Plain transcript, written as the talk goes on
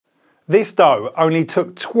This dough only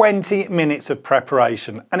took 20 minutes of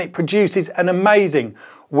preparation and it produces an amazing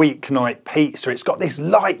weeknight pizza. It's got this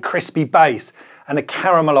light crispy base and a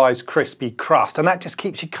caramelized crispy crust, and that just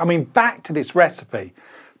keeps you coming back to this recipe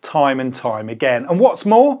time and time again. And what's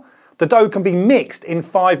more, the dough can be mixed in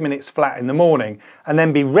 5 minutes flat in the morning and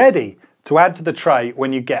then be ready to add to the tray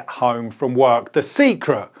when you get home from work. The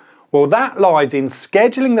secret, well, that lies in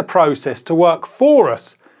scheduling the process to work for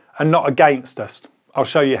us and not against us. I'll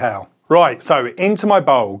show you how. Right, so into my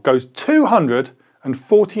bowl goes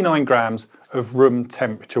 249 grams of room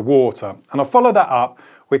temperature water, and I'll follow that up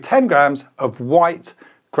with 10 grams of white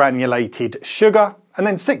granulated sugar and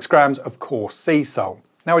then 6 grams of coarse sea salt.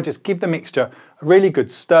 Now I just give the mixture a really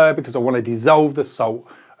good stir because I want to dissolve the salt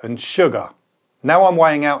and sugar. Now I'm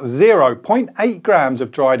weighing out 0.8 grams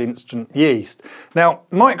of dried instant yeast. Now,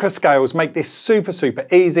 microscales make this super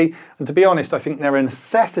easy, and to be honest, I think they're a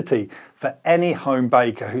necessity for any home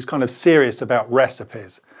baker who's kind of serious about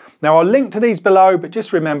recipes. Now, I'll link to these below, but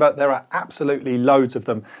just remember there are absolutely loads of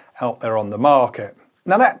them out there on the market.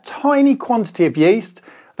 Now, that tiny quantity of yeast,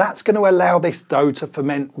 that's going to allow this dough to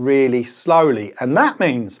ferment really slowly, and that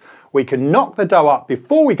means we can knock the dough up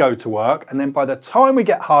before we go to work, and then by the time we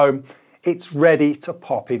get home, it's ready to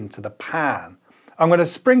pop into the pan. I'm going to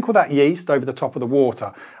sprinkle that yeast over the top of the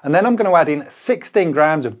water, and then I'm going to add in 16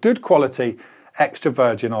 grams of good quality extra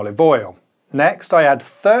virgin olive oil. Next, I add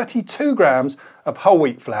 32 grams of whole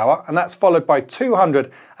wheat flour, and that's followed by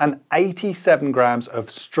 287 grams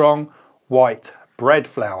of strong white bread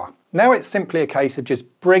flour. Now it's simply a case of just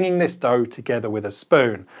bringing this dough together with a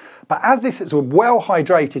spoon. But as this is a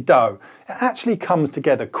well-hydrated dough, it actually comes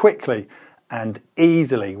together quickly and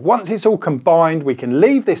easily. Once it's all combined, we can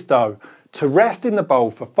leave this dough to rest in the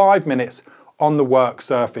bowl for 5 minutes on the work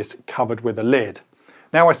surface covered with a lid.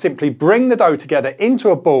 Now I simply bring the dough together into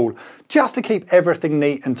a ball just to keep everything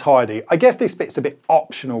neat and tidy. I guess this bit's a bit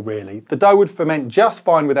optional really. The dough would ferment just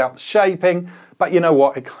fine without shaping, but you know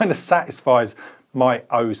what, it kind of satisfies my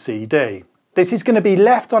OCD. This is going to be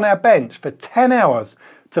left on our bench for 10 hours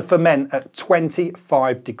to ferment at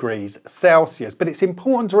 25 degrees Celsius. But it's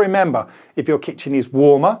important to remember, if your kitchen is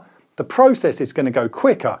warmer, the process is going to go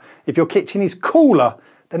quicker. If your kitchen is cooler,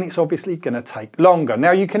 then it's obviously going to take longer.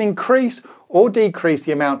 Now you can increase or decrease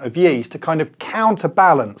the amount of yeast to kind of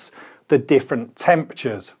counterbalance the different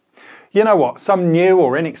temperatures. You know what, some new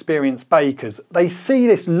or inexperienced bakers, they see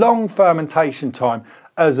this long fermentation time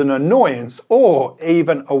as an annoyance or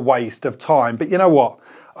even a waste of time. But you know what?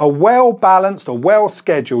 A well-balanced or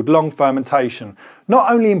well-scheduled long fermentation not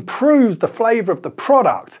only improves the flavour of the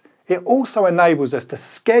product, it also enables us to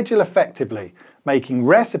schedule effectively, making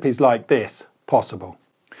recipes like this possible.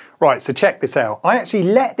 Right, so check this out. I actually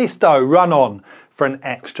let this dough run on for an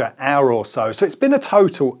extra hour or so. So it's been a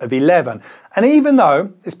total of 11. And even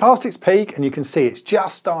though it's past its peak and you can see it's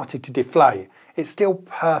just started to deflate, it's still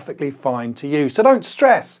perfectly fine to use. So don't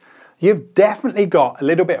stress. You've definitely got a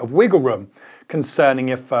little bit of wiggle room concerning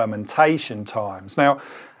your fermentation times. Now,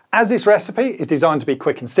 as this recipe is designed to be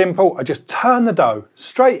quick and simple, I just turn the dough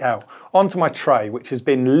straight out onto my tray, which has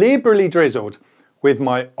been liberally drizzled with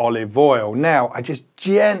my olive oil. Now, I just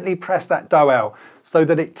gently press that dough out so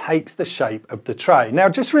that it takes the shape of the tray. Now,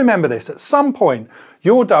 just remember this, at some point,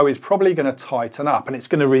 your dough is probably going to tighten up and it's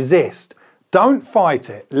going to resist. Don't fight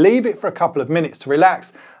it, leave it for a couple of minutes to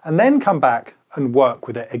relax and then come back and work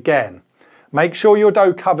with it again. Make sure your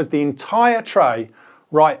dough covers the entire tray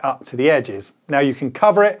right up to the edges. Now you can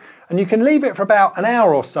cover it and you can leave it for about an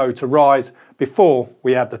hour or so to rise before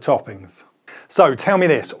we add the toppings. So tell me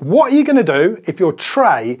this, what are you going to do if your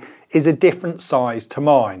tray is a different size to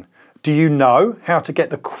mine? Do you know how to get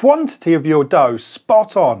the quantity of your dough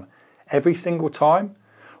spot on every single time?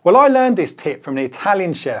 Well, I learned this tip from an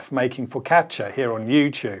Italian chef making focaccia here on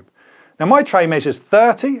YouTube. Now my tray measures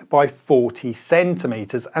 30 by 40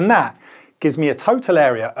 centimetres and that gives me a total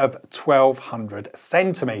area of 1200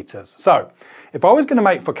 centimetres. So if I was going to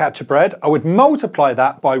make focaccia bread, I would multiply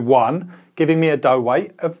that by 1, giving me a dough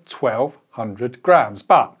weight of 1200 grams.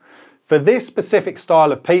 But for this specific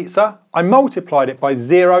style of pizza, I multiplied it by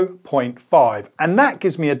 0.5 and that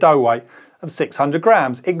gives me a dough weight of 600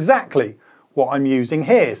 grams, exactly what I'm using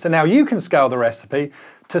here. So now you can scale the recipe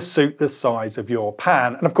to suit the size of your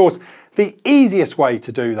pan. And of course, the easiest way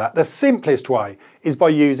to do that, the simplest way, is by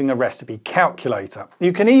using a recipe calculator.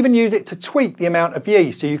 You can even use it to tweak the amount of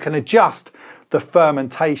yeast so you can adjust the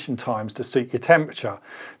fermentation times to suit your temperature.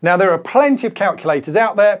 Now there are plenty of calculators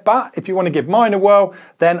out there, but if you want to give mine a whirl,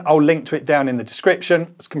 then I'll link to it down in the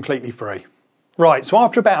description. It's completely free. Right, so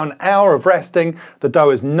after about an hour of resting, the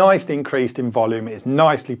dough is nicely increased in volume, it's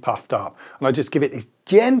nicely puffed up. And I just give it this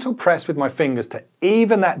gentle press with my fingers to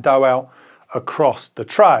even that dough out across the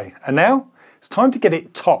tray. And now it's time to get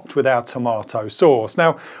it topped with our tomato sauce.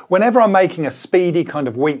 Now, whenever I'm making a speedy kind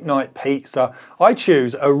of weeknight pizza, I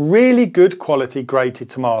choose a really good quality grated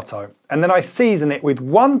tomato. And then I season it with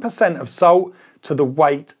 1% of salt to the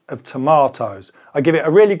weight of tomatoes. I give it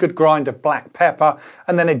a really good grind of black pepper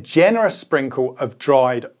and then a generous sprinkle of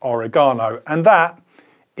dried oregano, and that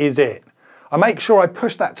is it. I make sure I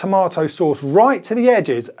push that tomato sauce right to the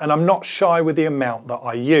edges, and I'm not shy with the amount that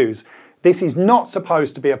I use. This is not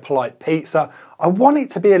supposed to be a polite pizza. I want it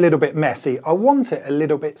to be a little bit messy. I want it a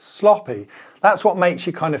little bit sloppy. That's what makes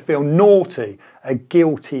you kind of feel naughty, a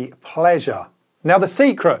guilty pleasure. Now, the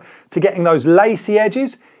secret to getting those lacy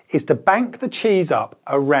edges is to bank the cheese up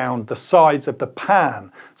around the sides of the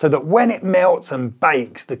pan so that when it melts and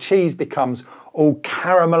bakes, the cheese becomes all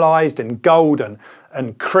caramelized and golden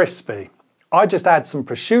and crispy. I just add some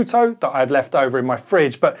prosciutto that I had left over in my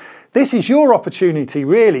fridge, but this is your opportunity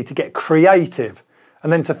really to get creative.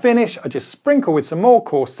 And then to finish, I just sprinkle with some more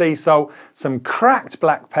coarse sea salt, some cracked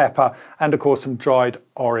black pepper, and of course some dried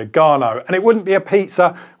oregano. And it wouldn't be a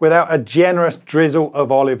pizza without a generous drizzle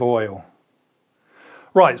of olive oil.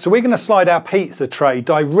 Right, so we're going to slide our pizza tray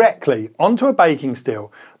directly onto a baking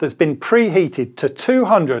steel that's been preheated to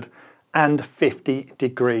 250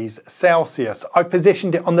 degrees Celsius. I've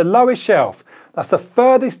positioned it on the lowest shelf. That's the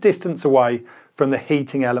furthest distance away from the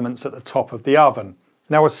heating elements at the top of the oven.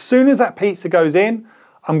 Now, as soon as that pizza goes in,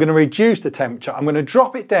 I'm going to reduce the temperature. I'm going to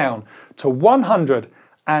drop it down to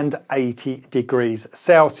 180 degrees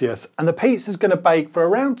Celsius, and the pizza's going to bake for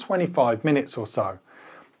around 25 minutes or so.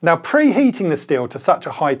 Now, preheating the steel to such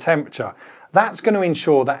a high temperature, that's going to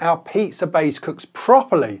ensure that our pizza base cooks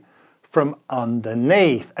properly from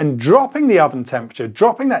underneath. And dropping the oven temperature,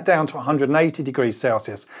 dropping that down to 180 degrees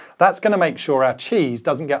Celsius, that's going to make sure our cheese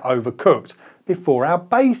doesn't get overcooked before our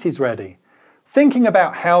base is ready. Thinking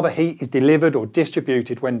about how the heat is delivered or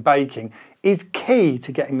distributed when baking is key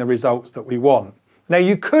to getting the results that we want. Now,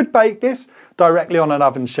 you could bake this directly on an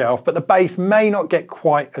oven shelf, but the base may not get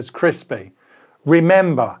quite as crispy.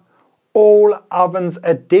 Remember, all ovens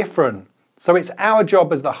are different, so it's our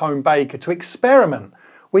job as the home baker to experiment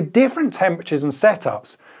with different temperatures and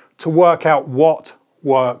setups to work out what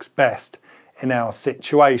works best in our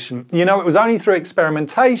situation. You know, it was only through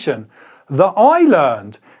experimentation that I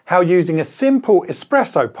learned how using a simple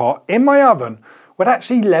espresso pot in my oven would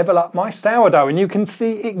actually level up my sourdough, and you can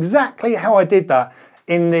see exactly how I did that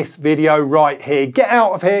in this video right here. Get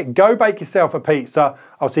out of here, go bake yourself a pizza.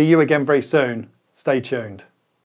 I'll see you again very soon. Stay tuned.